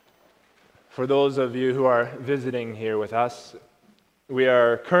For those of you who are visiting here with us, we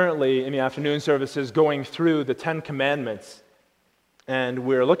are currently in the afternoon services going through the 10 Commandments, and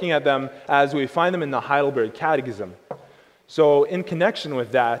we're looking at them as we find them in the Heidelberg Catechism. So in connection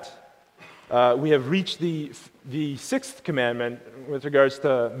with that, we have reached the sixth commandment with regards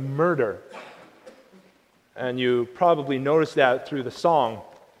to murder. And you probably noticed that through the song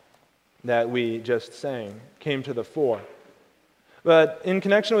that we just sang, came to the fore. But in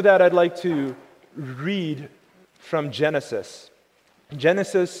connection with that, I'd like to read from Genesis.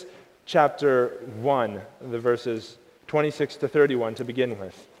 Genesis chapter 1, the verses 26 to 31 to begin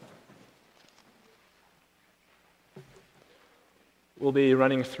with. We'll be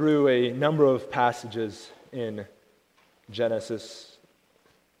running through a number of passages in Genesis.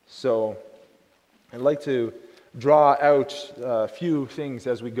 So I'd like to draw out a few things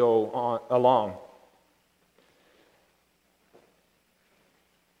as we go along.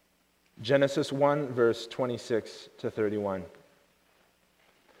 Genesis 1, verse 26 to 31.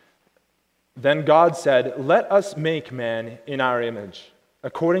 Then God said, "Let us make man in our image,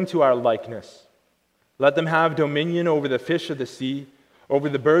 according to our likeness. Let them have dominion over the fish of the sea, over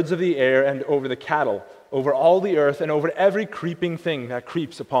the birds of the air, and over the cattle, over all the earth, and over every creeping thing that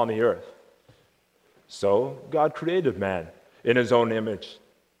creeps upon the earth." So God created man in his own image.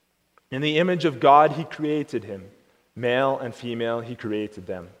 In the image of God he created him. Male and female he created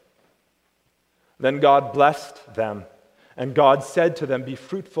them. Then God blessed them, and God said to them, "Be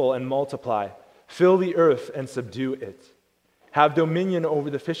fruitful and multiply, fill the earth and subdue it. Have dominion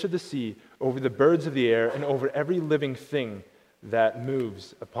over the fish of the sea, over the birds of the air, and over every living thing that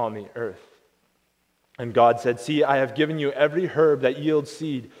moves upon the earth." And God said, "See, I have given you every herb that yields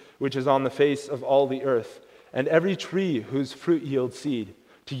seed, which is on the face of all the earth, and every tree whose fruit yields seed.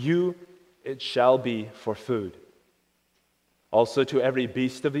 To you it shall be for food. Also to every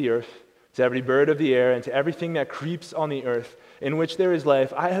beast of the earth, to every bird of the air, and to everything that creeps on the earth, in which there is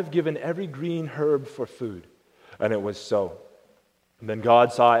life, I have given every green herb for food." And it was so. And then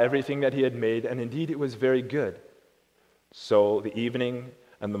God saw everything that he had made, and indeed it was very good. So the evening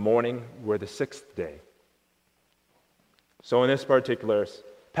and the morning were the sixth day. So in this particular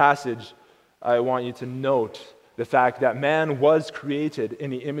passage, I want you to note the fact that man was created in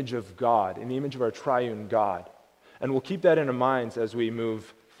the image of God, in the image of our triune God. And we'll keep that in our minds as we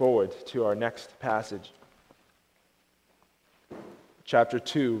move forward to our next passage. Chapter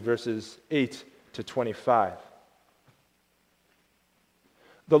 2, verses 8 to 25.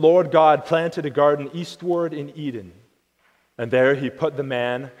 The Lord God planted a garden eastward in Eden, and there he put the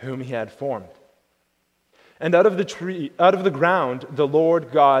man whom he had formed. And out of the ground, the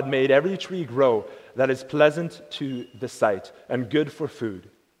Lord God made every tree grow that is pleasant to the sight and good for food.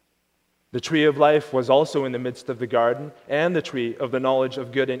 The tree of life was also in the midst of the garden, and the tree of the knowledge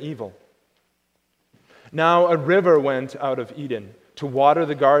of good and evil. Now a river went out of Eden to water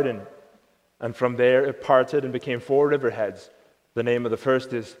the garden, and from there it parted and became 4 riverheads. The name of the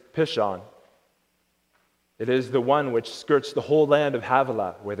first is Pishon. It is the one which skirts the whole land of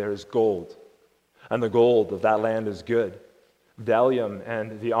Havilah, where there is gold. And the gold of that land is good. Bdellium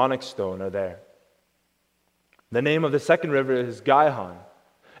and the onyx stone are there. The name of the second river is Gihon.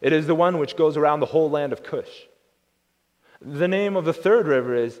 It is the one which goes around the whole land of Cush. The name of the third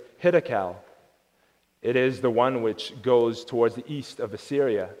river is Hiddekel. It is the one which goes towards the east of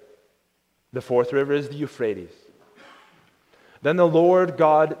Assyria. The fourth river is the Euphrates. Then the Lord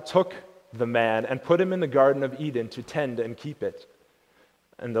God took the man and put him in the Garden of Eden to tend and keep it.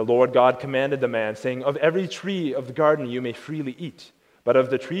 And the Lord God commanded the man, saying, "Of every tree of the garden you may freely eat, but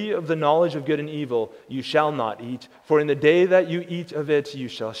of the tree of the knowledge of good and evil you shall not eat, for in the day that you eat of it you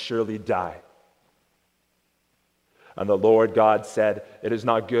shall surely die." And the Lord God said, "It is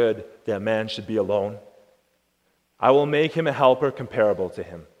not good that man should be alone. I will make him a helper comparable to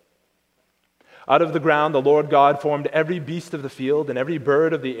him." Out of the ground the Lord God formed every beast of the field and every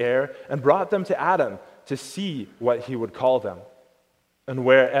bird of the air, and brought them to Adam to see what he would call them. And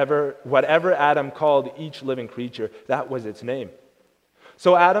whatever Adam called each living creature, that was its name.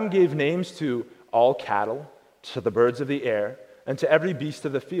 So Adam gave names to all cattle, to the birds of the air, and to every beast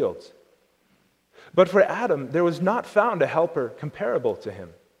of the fields. But for Adam there was not found a helper comparable to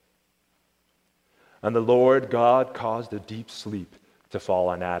him. And the Lord God caused a deep sleep to fall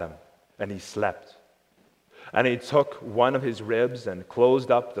on Adam, and he slept. And he took one of his ribs and closed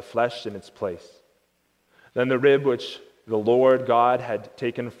up the flesh in its place. Then the rib which the Lord God had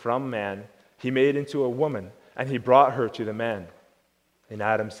taken from man, he made into a woman, and he brought her to the man. And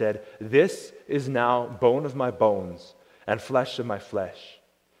Adam said, "This is now bone of my bones and flesh of my flesh.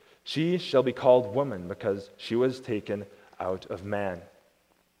 She shall be called woman, because she was taken out of man."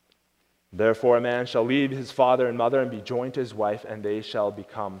 Therefore a man shall leave his father and mother and be joined to his wife, and they shall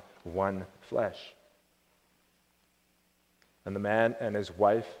become one flesh. And the man and his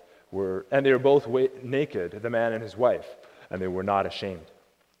wife they were both naked, the man and his wife, and they were not ashamed.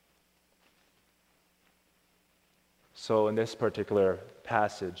 So in this particular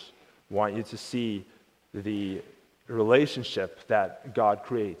passage, I want you to see the relationship that God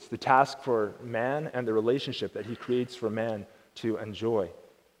creates, the task for man and the relationship that he creates for man to enjoy.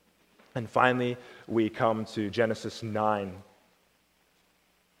 And finally, we come to Genesis 9.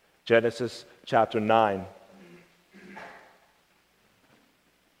 Genesis chapter 9.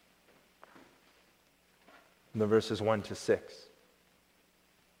 The verses 1 to 6.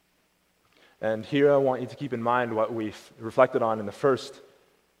 And here I want you to keep in mind what we reflected on in the first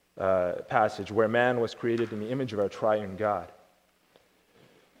passage, where man was created in the image of our triune God.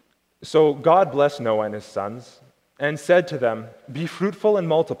 So God blessed Noah and his sons, and said to them, "Be fruitful and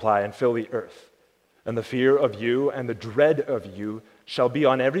multiply and fill the earth. And the fear of you and the dread of you shall be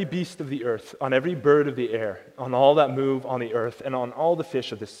on every beast of the earth, on every bird of the air, on all that move on the earth, and on all the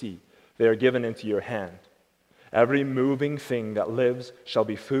fish of the sea. They are given into your hand. Every moving thing that lives shall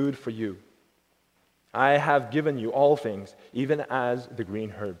be food for you. I have given you all things, even as the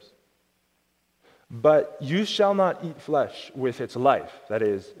green herbs. But you shall not eat flesh with its life, that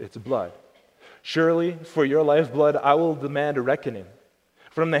is, its blood. Surely for your lifeblood I will demand a reckoning.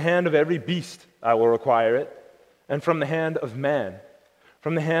 From the hand of every beast I will require it, and from the hand of man.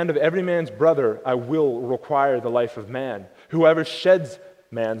 From the hand of every man's brother I will require the life of man. Whoever sheds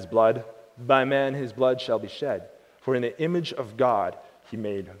man's blood, by man his blood shall be shed. For in the image of God he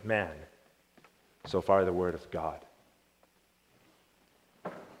made man." So far the word of God.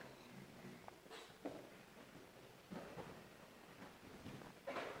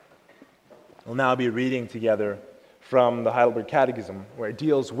 We'll now be reading together from the Heidelberg Catechism, where it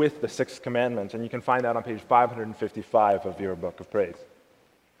deals with the sixth commandment, and you can find that on page 555 of your book of praise.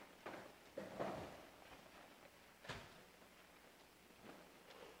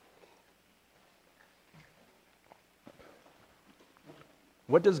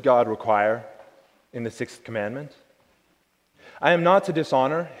 What does God require in the sixth commandment? I am not to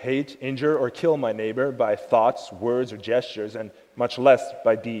dishonor, hate, injure, or kill my neighbor by thoughts, words, or gestures, and much less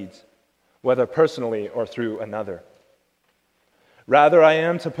by deeds, whether personally or through another. Rather, I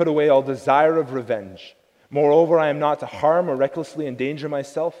am to put away all desire of revenge. Moreover, I am not to harm or recklessly endanger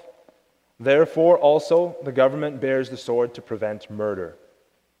myself. Therefore, also, the government bears the sword to prevent murder.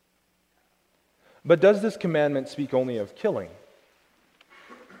 But does this commandment speak only of killing?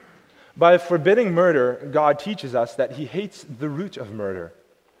 By forbidding murder, God teaches us that he hates the root of murder,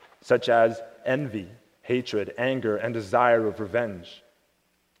 such as envy, hatred, anger, and desire of revenge,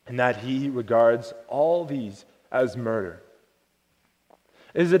 and that he regards all these as murder.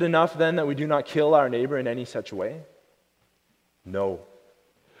 Is it enough then that we do not kill our neighbor in any such way? No.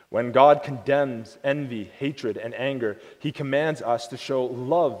 When God condemns envy, hatred, and anger, he commands us to show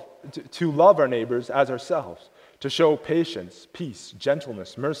love, to love our neighbors as ourselves, to show patience, peace,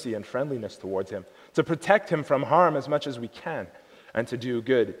 gentleness, mercy, and friendliness towards him, to protect him from harm as much as we can, and to do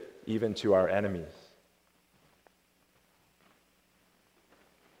good even to our enemies.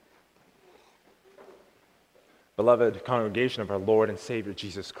 Beloved congregation of our Lord and Savior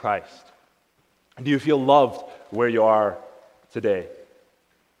Jesus Christ, do you feel loved where you are today?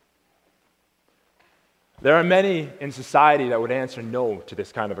 There are many in society that would answer no to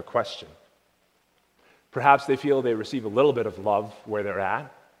this kind of a question. Perhaps they feel they receive a little bit of love where they're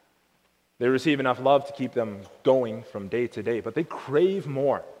at. They receive enough love to keep them going from day to day, but they crave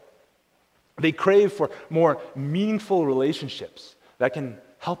more. They crave for more meaningful relationships that can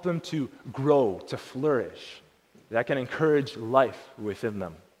help them to grow, to flourish, that can encourage life within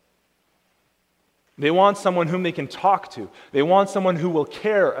them. They want someone whom they can talk to. They want someone who will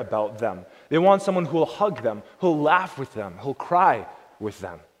care about them. They want someone who will hug them, who will laugh with them, who will cry with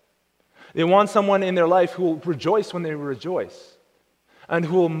them. They want someone in their life who will rejoice when they rejoice, and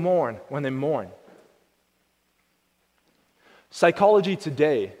who will mourn when they mourn. Psychology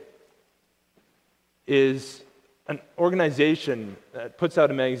Today is an organization that puts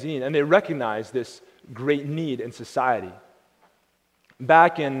out a magazine, and they recognize this great need in society.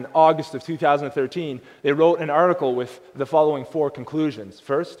 Back in August of 2013, they wrote an article with the following 4 conclusions.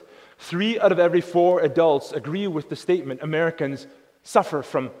 First, 3 out of every 4 adults agree with the statement Americans suffer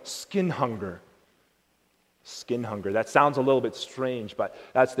from skin hunger. Skin hunger. That sounds a little bit strange, but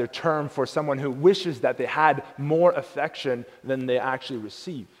that's their term for someone who wishes that they had more affection than they actually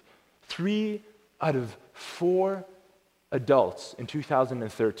receive. 3 out of 4 adults in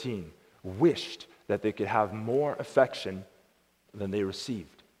 2013 wished that they could have more affection than they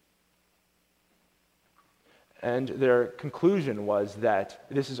received. And their conclusion was that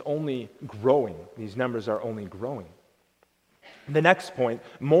this is only growing. These numbers are only growing. The next point,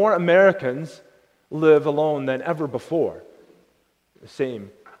 more Americans live alone than ever before. The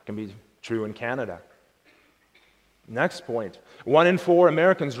same can be true in Canada. Next point, 1 in 4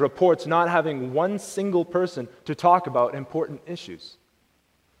 Americans reports not having one single person to talk about important issues.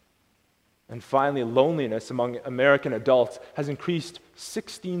 And finally, loneliness among American adults has increased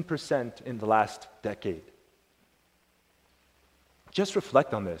 16% in the last decade. Just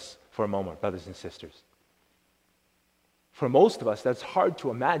reflect on this for a moment, brothers and sisters. For most of us, that's hard to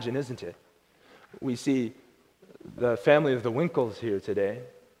imagine, isn't it? We see the family of the Winkles here today.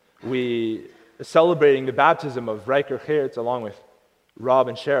 We are celebrating the baptism of Riker Geertz along with Rob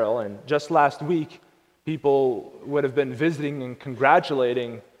and Cheryl. And just last week, people would have been visiting and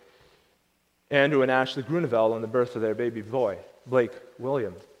congratulating Andrew and Ashley Grunewald on the birth of their baby boy, Blake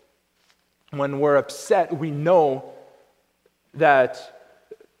William. When we're upset, we know that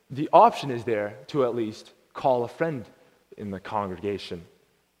the option is there to at least call a friend in the congregation.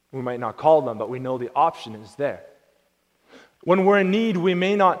 We might not call them, but we know the option is there. When we're in need, we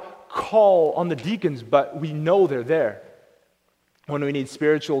may not call on the deacons, but we know they're there. When we need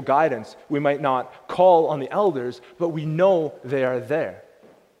spiritual guidance, we might not call on the elders, but we know they are there.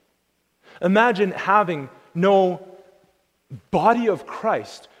 Imagine having no body of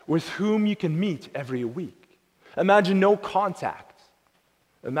Christ with whom you can meet every week. Imagine no contact.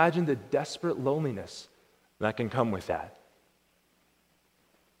 Imagine the desperate loneliness that can come with that.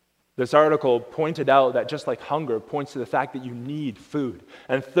 This article pointed out that just like hunger points to the fact that you need food,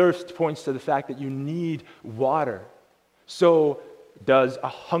 and thirst points to the fact that you need water, so does a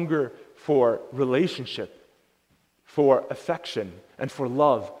hunger for relationship, for affection, and for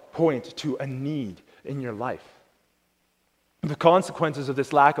love point to a need in your life. The consequences of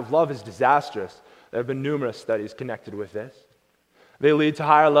this lack of love is disastrous. There have been numerous studies connected with this. They lead to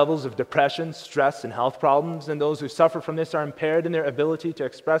higher levels of depression, stress, and health problems, and those who suffer from this are impaired in their ability to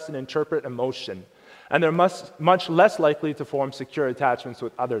express and interpret emotion, and they're much less likely to form secure attachments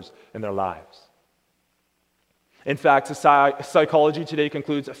with others in their lives. In fact, psychology today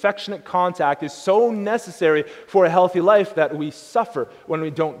concludes affectionate contact is so necessary for a healthy life that we suffer when we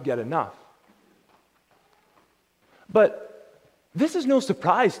don't get enough. But this is no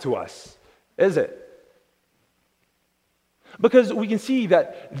surprise to us, is it? Because we can see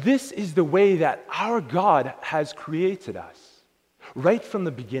that this is the way that our God has created us, right from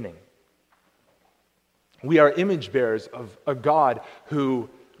the beginning. We are image bearers of a God who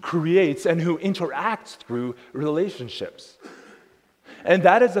creates and who interacts through relationships. And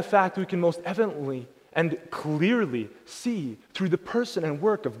that is a fact we can most evidently and clearly see through the person and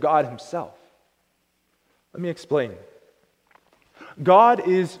work of God himself. Let me explain. God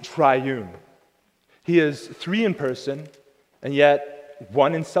is triune. He is three in person, and yet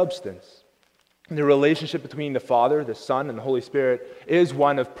one in substance. And the relationship between the Father, the Son, and the Holy Spirit is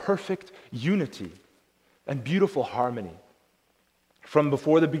one of perfect unity and beautiful harmony. From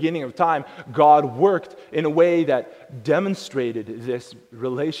before the beginning of time, God worked in a way that demonstrated this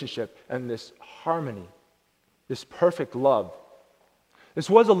relationship and this harmony, this perfect love. This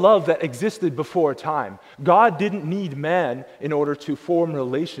was a love that existed before time. God didn't need man in order to form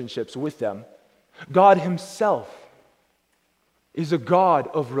relationships with them. God himself is a God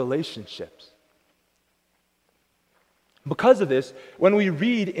of relationships. Because of this, when we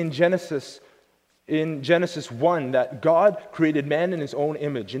read in Genesis 1 that God created man in his own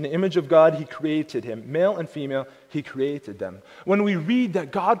image. In the image of God, he created him. Male and female, he created them. When we read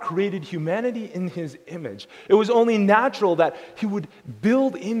that God created humanity in his image, it was only natural that he would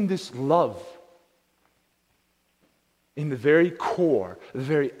build in this love in the very core, the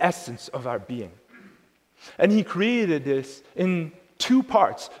very essence of our being. And he created this in two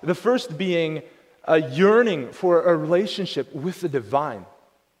parts. The first being a yearning for a relationship with the divine.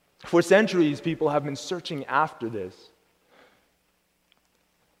 For centuries, people have been searching after this.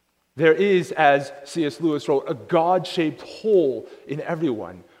 There is, as C.S. Lewis wrote, a God-shaped hole in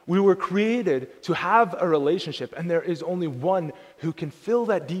everyone. We were created to have a relationship, and there is only one who can fill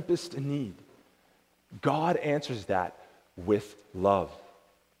that deepest need. God answers that with love.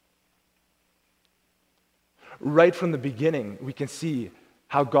 Right from the beginning, we can see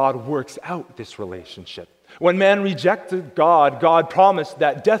how God works out this relationship. When man rejected God, God promised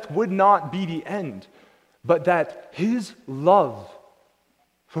that death would not be the end, but that his love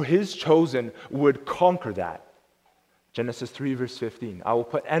for his chosen would conquer that. Genesis 3, verse 15. I will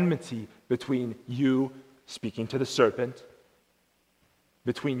put enmity between you, speaking to the serpent,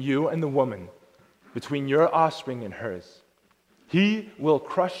 between you and the woman, between your offspring and hers. He will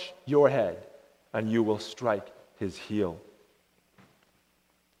crush your head, and you will strike his heel.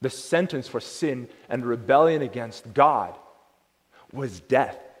 The sentence for sin and rebellion against God was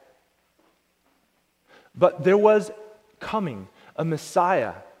death. But there was coming a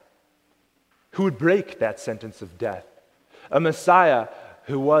Messiah who would break that sentence of death, a Messiah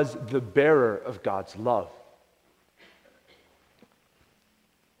who was the bearer of God's love.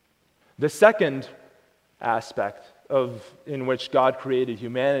 The second aspect in which God created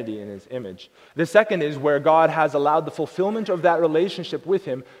humanity in his image. The second is where God has allowed the fulfillment of that relationship with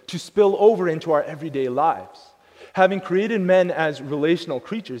him to spill over into our everyday lives. Having created men as relational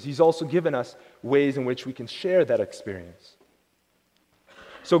creatures, he's also given us ways in which we can share that experience.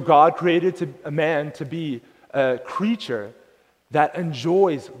 So God created a man to be a creature that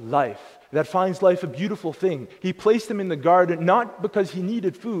enjoys life, that finds life a beautiful thing. He placed him in the garden not because he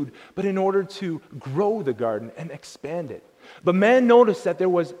needed food, but in order to grow the garden and expand it. But man noticed that there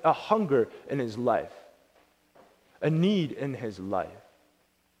was a hunger in his life, a need in his life.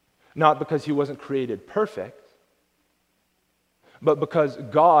 Not because he wasn't created perfect, but because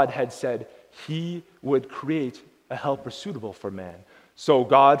God had said he would create a helper suitable for man. So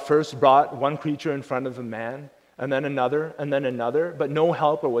God first brought one creature in front of a man, and then another, but no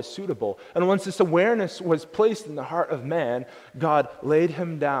helper was suitable. And once this awareness was placed in the heart of man, God laid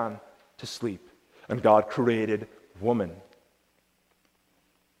him down to sleep, and God created woman.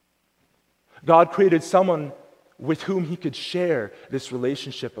 God created someone with whom he could share this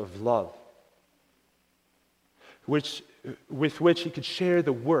relationship of love, with which he could share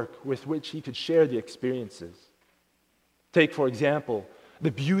the work, with which he could share the experiences. Take, for example,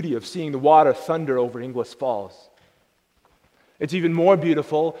 the beauty of seeing the water thunder over Inglis Falls. It's even more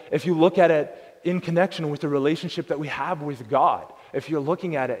beautiful if you look at it in connection with the relationship that we have with God. If you're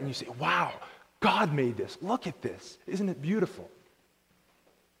looking at it and you say, wow, God made this. Look at this. Isn't it beautiful?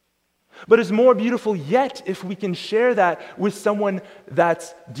 But it's more beautiful yet if we can share that with someone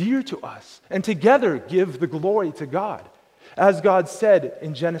that's dear to us and together give the glory to God. As God said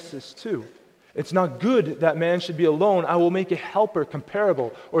in Genesis 2, it's not good that man should be alone. I will make a helper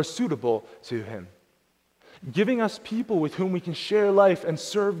comparable or suitable to him. Giving us people with whom we can share life and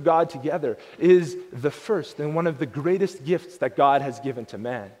serve God together is the first and one of the greatest gifts that God has given to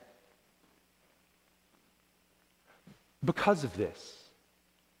man. Because of this,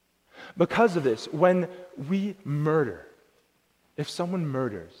 when we murder, if someone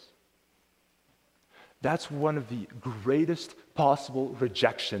murders, that's one of the greatest possible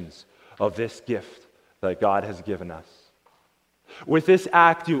rejections of this gift that God has given us. With this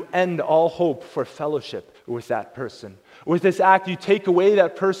act, you end all hope for fellowship with that person. With this act, you take away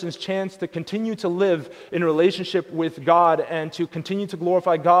that person's chance to continue to live in relationship with God and to continue to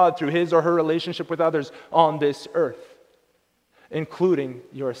glorify God through his or her relationship with others on this earth, including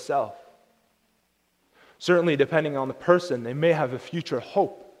yourself. Certainly, depending on the person, they may have a future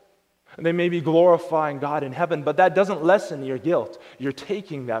hope. They may be glorifying God in heaven, but that doesn't lessen your guilt. You're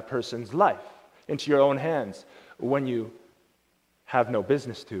taking that person's life into your own hands when you have no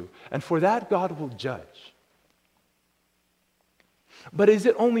business to. And for that, God will judge. But is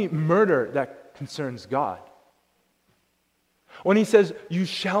it only murder that concerns God? When he says, you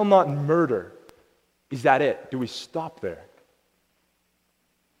shall not murder, is that it? Do we stop there?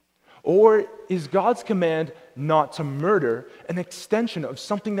 Or is God's command not to murder an extension of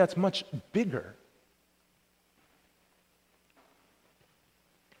something that's much bigger?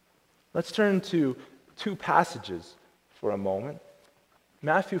 Let's turn to two passages for a moment.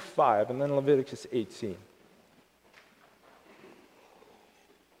 Matthew 5 and then Leviticus 18.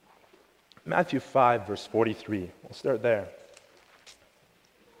 Matthew 5, verse 43. We'll start there.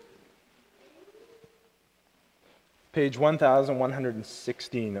 Page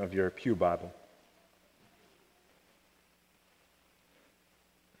 1116 of your Pew Bible.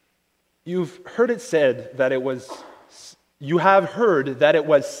 You have heard that it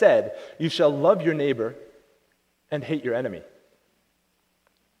was said, you shall love your neighbor and hate your enemy.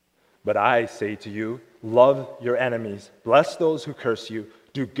 But I say to you, love your enemies, bless those who curse you,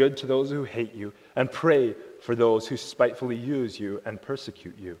 do good to those who hate you, and pray for those who spitefully use you and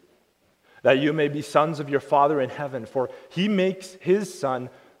persecute you, that you may be sons of your Father in heaven, for he makes his sun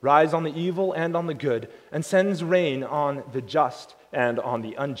rise on the evil and on the good, and sends rain on the just and on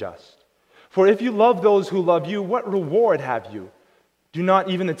the unjust. For if you love those who love you, what reward have you? Do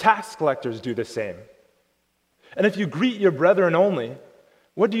not even the tax collectors do the same? And if you greet your brethren only,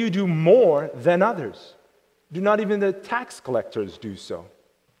 what do you do more than others? Do not even the tax collectors do so?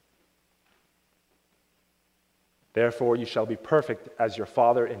 Therefore you shall be perfect as your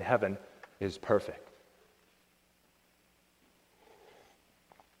Father in heaven is perfect.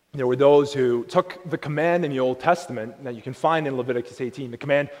 There were those who took the command in the Old Testament that you can find in Leviticus 18, the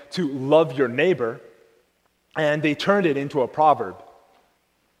command to love your neighbor, and they turned it into a proverb.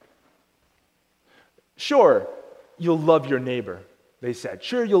 Sure, you'll love your neighbor, they said.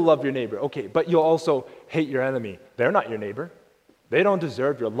 Sure, you'll love your neighbor. Okay, but you'll also hate your enemy. They're not your neighbor. They don't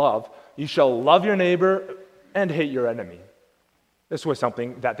deserve your love. You shall love your neighbor and hate your enemy. This was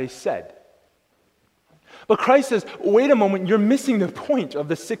something that they said. But Christ says, wait a moment, you're missing the point of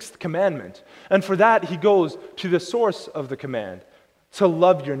the sixth commandment. And for that, he goes to the source of the command, to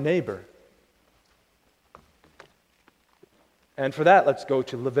love your neighbor. And for that, let's go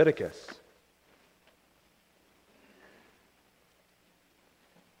to Leviticus.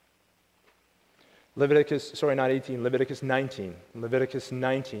 Leviticus 19. Leviticus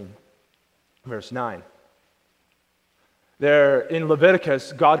 19, verse 9. There in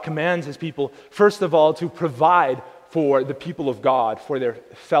Leviticus, God commands his people, first of all, to provide for the people of God, for their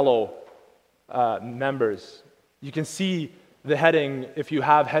fellow members. You can see the heading, if you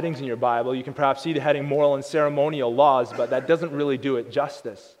have headings in your Bible, you can perhaps see the heading moral and ceremonial laws, but that doesn't really do it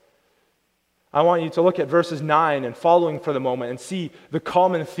justice. I want you to look at verses 9 and following for the moment and see the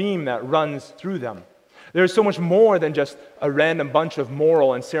common theme that runs through them. There's so much more than just a random bunch of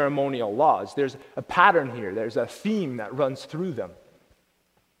moral and ceremonial laws. There's a pattern here. There's a theme that runs through them.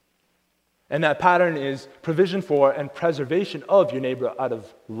 And that pattern is provision for and preservation of your neighbor out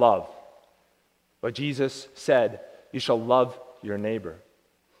of love. But Jesus said, you shall love your neighbor.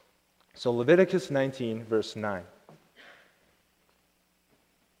 So Leviticus 19, verse 9.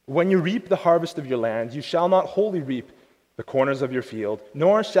 When you reap the harvest of your land, you shall not wholly reap the corners of your field,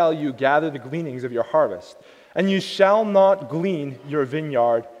 nor shall you gather the gleanings of your harvest. And you shall not glean your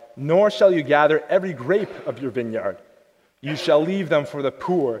vineyard, nor shall you gather every grape of your vineyard. You shall leave them for the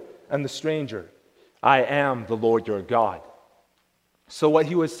poor and the stranger. I am the Lord your God. So what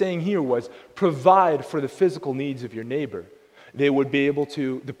he was saying here was, provide for the physical needs of your neighbor. The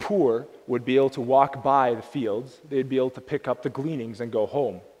poor would be able to walk by the fields. They'd be able to pick up the gleanings and go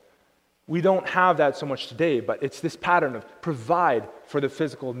home. We don't have that so much today, but it's this pattern of provide for the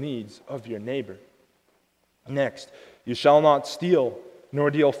physical needs of your neighbor. Next, you shall not steal, nor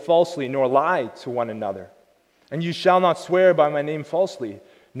deal falsely, nor lie to one another. And you shall not swear by my name falsely,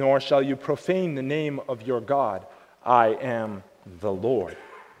 nor shall you profane the name of your God. I am the Lord.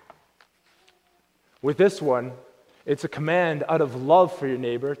 With this one, it's a command out of love for your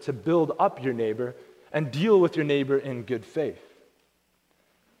neighbor to build up your neighbor and deal with your neighbor in good faith.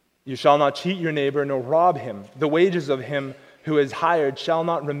 You shall not cheat your neighbor nor rob him. The wages of him who is hired shall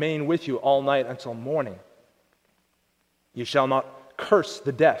not remain with you all night until morning. You shall not curse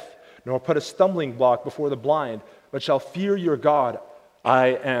the deaf, nor put a stumbling block before the blind, but shall fear your God. I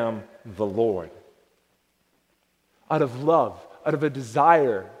am the Lord. Out of love, out of a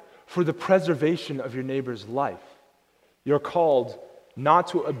desire for the preservation of your neighbor's life, you're called not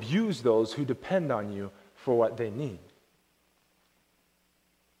to abuse those who depend on you for what they need.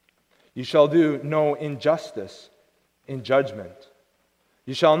 You shall do no injustice in judgment.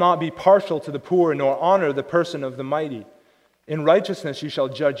 You shall not be partial to the poor, nor honor the person of the mighty. In righteousness you shall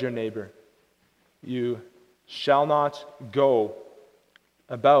judge your neighbor. You shall not go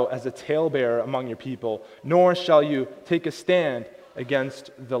about as a talebearer among your people, nor shall you take a stand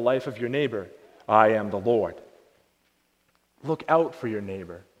against the life of your neighbor. I am the Lord. Look out for your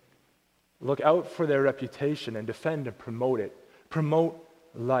neighbor. Look out for their reputation and defend and promote it. Promote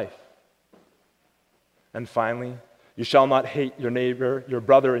life. And finally, you shall not hate your neighbor, your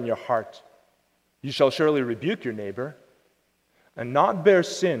brother in your heart. You shall surely rebuke your neighbor and not bear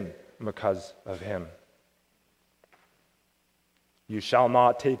sin because of him. You shall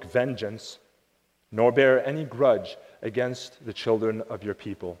not take vengeance, nor bear any grudge against the children of your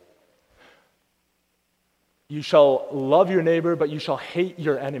people. You shall love your neighbor, but you shall hate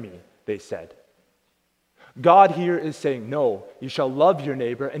your enemy, they said. God here is saying, no, you shall love your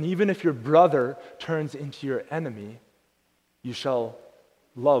neighbor, and even if your brother turns into your enemy, you shall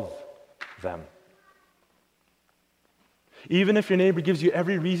love them. Even if your neighbor gives you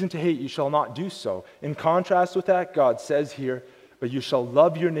every reason to hate, you shall not do so. In contrast with that, God says here, but you shall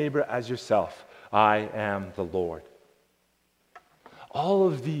love your neighbor as yourself. I am the Lord. All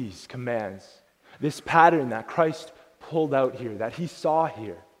of these commands, this pattern that Christ pulled out here, that he saw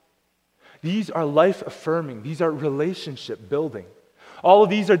here, these are life-affirming. These are relationship-building. All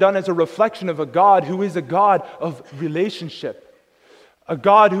of these are done as a reflection of a God who is a God of relationship, a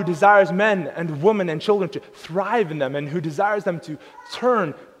God who desires men and women and children to thrive in them and who desires them to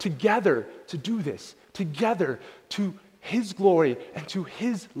turn together to do this, together to his glory and to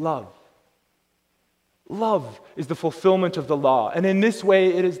his love. Love is the fulfillment of the law, and in this way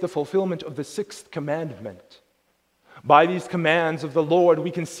it is the fulfillment of the sixth commandment. By these commands of the Lord,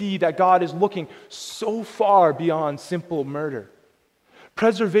 we can see that God is looking so far beyond simple murder.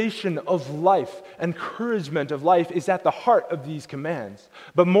 Preservation of life, encouragement of life is at the heart of these commands.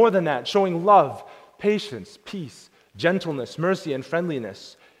 But more than that, showing love, patience, peace, gentleness, mercy, and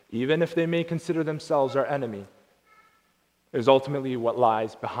friendliness, even if they may consider themselves our enemy, is ultimately what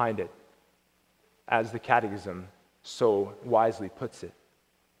lies behind it, as the Catechism so wisely puts it.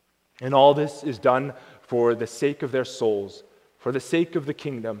 And all this is done for the sake of their souls, for the sake of the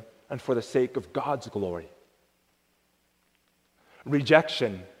kingdom, and for the sake of God's glory.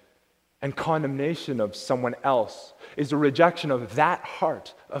 Rejection and condemnation of someone else is a rejection of that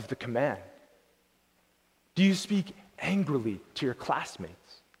heart of the command. Do you speak angrily to your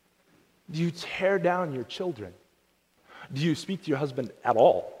classmates? Do you tear down your children? Do you speak to your husband at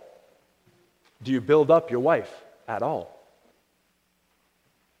all? Do you build up your wife at all?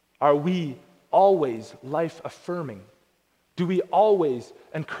 Are we always life-affirming? Do we always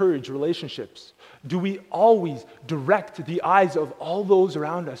encourage relationships? Do we always direct the eyes of all those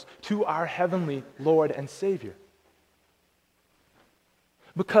around us to our heavenly Lord and Savior?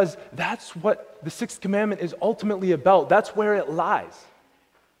 Because that's what the sixth commandment is ultimately about. That's where it lies.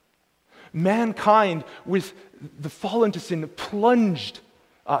 Mankind, with the fall into sin, plunged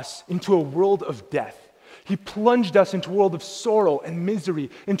us into a world of death. He plunged us into a world of sorrow and misery,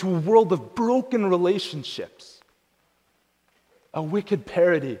 into a world of broken relationships. A wicked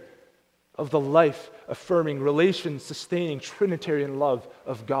parody of the life-affirming, relation-sustaining, Trinitarian love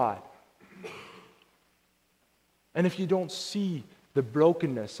of God. And if you don't see the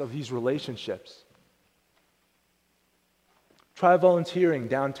brokenness of these relationships, try volunteering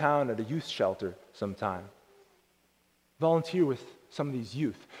downtown at a youth shelter sometime. Volunteer with some of these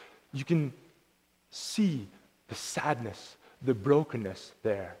youth. You can see the sadness, the brokenness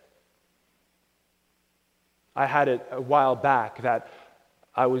there. I had it a while back that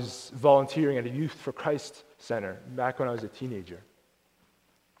I was volunteering at a Youth for Christ center back when I was a teenager.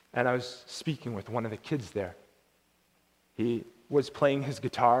 And I was speaking with one of the kids there. He was playing his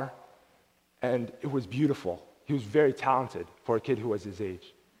guitar, and it was beautiful. He was very talented for a kid who was his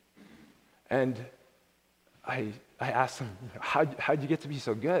age. And I asked him, how'd you get to be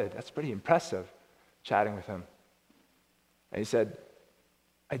so good? That's pretty impressive, chatting with him. And he said,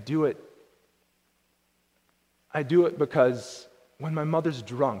 I do it because when my mother's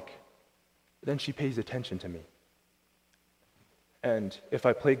drunk, then she pays attention to me. And if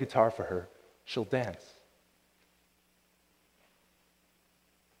I play guitar for her, she'll dance.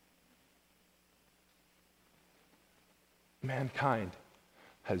 Mankind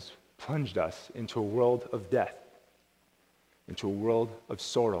has plunged us into a world of death, into a world of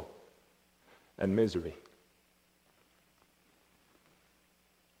sorrow and misery.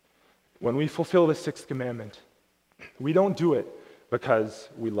 When we fulfill the sixth commandment, we don't do it because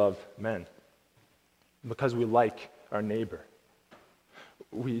we love men, because we like our neighbor.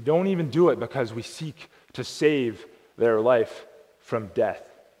 We don't even do it because we seek to save their life from death.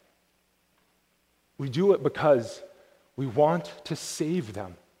 We do it because we want to save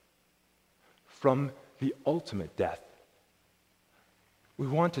them from the ultimate death. We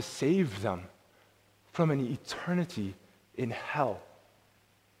want to save them from an eternity in hell.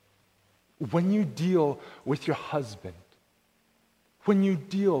 When you deal with your husband, when you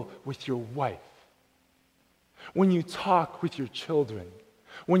deal with your wife, when you talk with your children,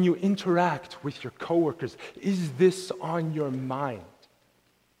 when you interact with your coworkers, is this on your mind?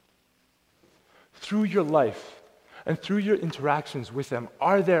 Through your life and through your interactions with them,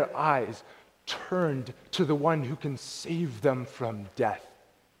 are their eyes turned to the one who can save them from death?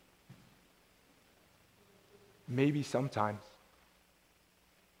 Maybe sometimes,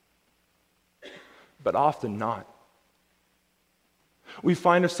 but often not. We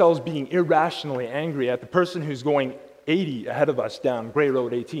find ourselves being irrationally angry at the person who's going 80 ahead of us down Gray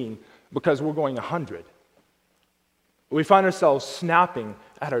Road 18 because we're going 100. We find ourselves snapping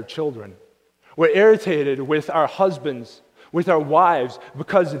at our children. We're irritated with our husbands, with our wives,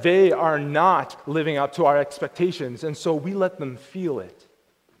 because they are not living up to our expectations, and so we let them feel it.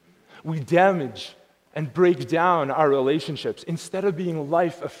 We damage and break down our relationships. Instead of being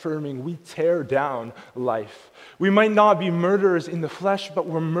life-affirming, we tear down life. We might not be murderers in the flesh, but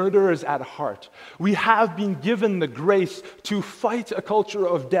we're murderers at heart. We have been given the grace to fight a culture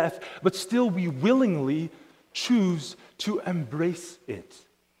of death, but still we willingly choose to embrace it.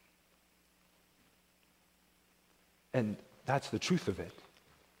 And that's the truth of it.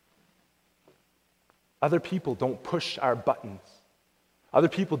 Other people don't push our buttons. Other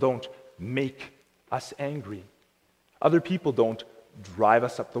people don't make us angry. Other people don't drive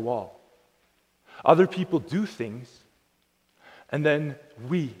us up the wall. Other people do things, and then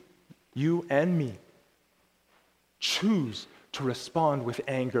we, you and me, choose to respond with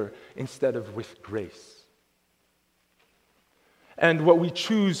anger instead of with grace. And what we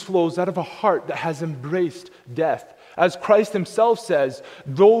choose flows out of a heart that has embraced death. As Christ himself says,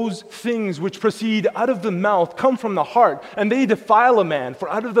 those things which proceed out of the mouth come from the heart, and they defile a man. For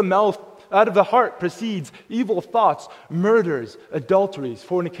out of the heart proceeds evil thoughts, murders, adulteries,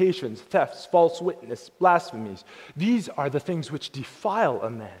 fornications, thefts, false witness, blasphemies. These are the things which defile a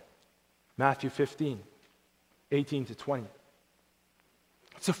man. Matthew 15, 18 to 20.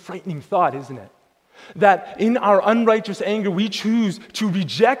 It's a frightening thought, isn't it? That in our unrighteous anger, we choose to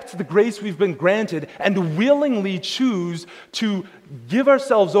reject the grace we've been granted and willingly choose to give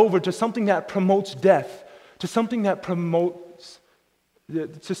ourselves over to something that promotes death, to something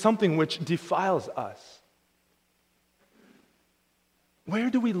which defiles us. Where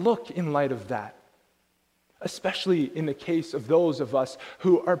do we look in light of that? Especially in the case of those of us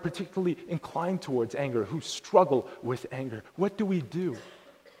who are particularly inclined towards anger, who struggle with anger. What do we do?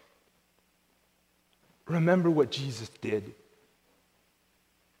 Remember what Jesus did.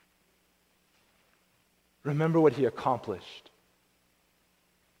 Remember what he accomplished.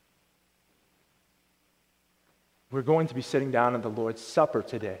 We're going to be sitting down at the Lord's Supper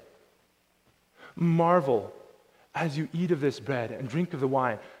today. Marvel as you eat of this bread and drink of the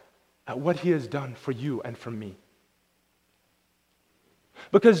wine at what he has done for you and for me.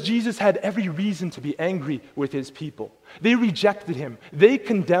 Because Jesus had every reason to be angry with his people. They rejected him, they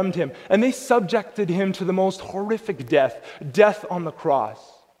condemned him, and they subjected him to the most horrific death on the cross.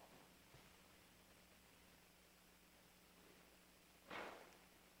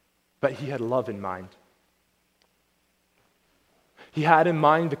 But he had love in mind. He had in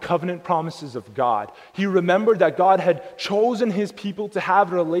mind the covenant promises of God. He remembered that God had chosen his people to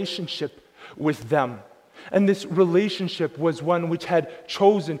have a relationship with them. And this relationship was one which had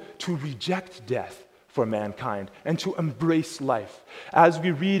chosen to reject death for mankind and to embrace life. As we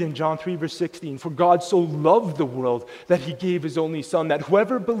read in John 3, verse 16, "For God so loved the world that he gave his only Son, that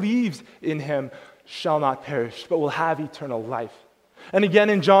whoever believes in him shall not perish, but will have eternal life." And again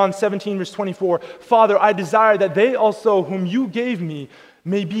in John 17, verse 24, "Father, I desire that they also whom you gave me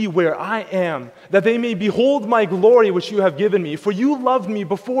may be where I am, that they may behold my glory which you have given me, for you loved me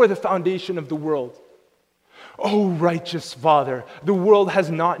before the foundation of the world. O righteous Father, the world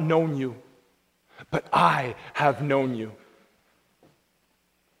has not known you, but I have known you.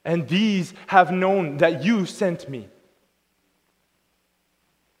 And these have known that you sent me."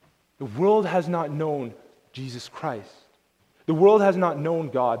 The world has not known Jesus Christ. The world has not known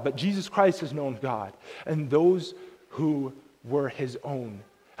God, but Jesus Christ has known God. And those who were his own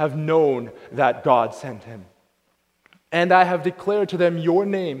have known that God sent him. "And I have declared to them your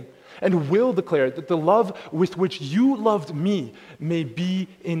name, and will declare that the love with which you loved me may be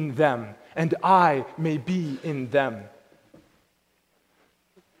in them, and I may be in them."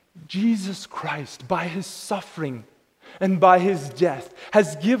 Jesus Christ, by his suffering and by his death,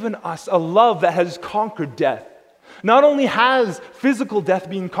 has given us a love that has conquered death. Not only has physical death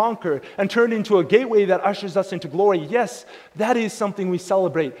been conquered and turned into a gateway that ushers us into glory, yes, that is something we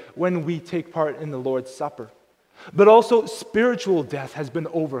celebrate when we take part in the Lord's Supper. But also spiritual death has been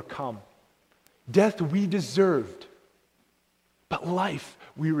overcome. Death we deserved, but life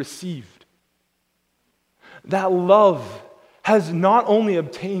we received. That love has not only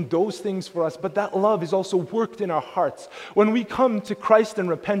obtained those things for us, but that love is also worked in our hearts when we come to Christ in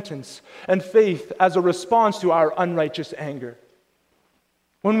repentance and faith as a response to our unrighteous anger.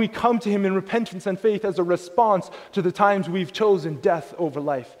 When we come to him in repentance and faith as a response to the times we've chosen death over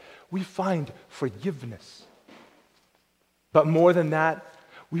life, we find forgiveness. But more than that,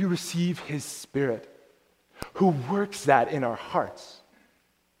 we receive his Spirit, who works that in our hearts.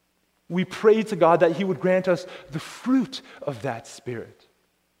 We pray to God that he would grant us the fruit of that Spirit.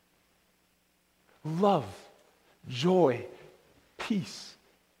 Love, joy, peace,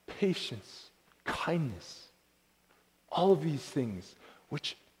 patience, kindness. All of these things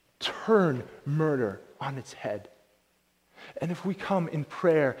which turn murder on its head. And if we come in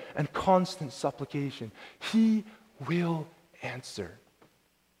prayer and constant supplication, he will answer.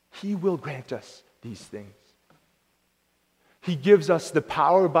 He will grant us these things. He gives us the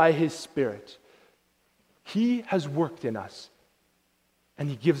power by his Spirit. He has worked in us. And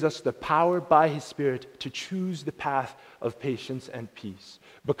he gives us the power by his Spirit to choose the path of patience and peace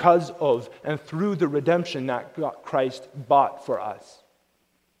because of and through the redemption that Christ bought for us.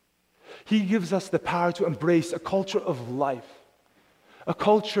 He gives us the power to embrace a culture of life, a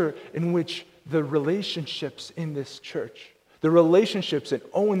culture in which the relationships in this church, the relationships in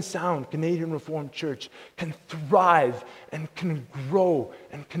Owen Sound Canadian Reformed Church can thrive and can grow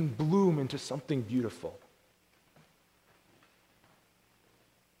and can bloom into something beautiful.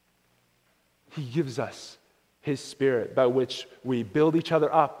 He gives us His Spirit by which we build each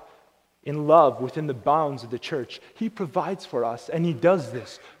other up in love within the bounds of the church. He provides for us, and He does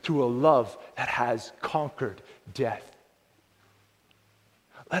this through a love that has conquered death.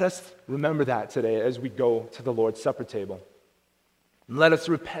 Let us remember that today as we go to the Lord's Supper table. And let us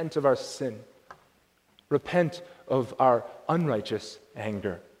repent of our sin, repent of our unrighteous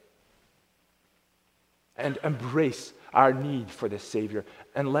anger, and embrace our need for this Savior.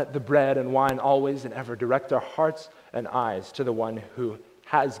 And let the bread and wine always and ever direct our hearts and eyes to the one who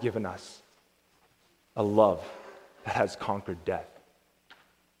has given us a love that has conquered death.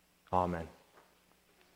 Amen.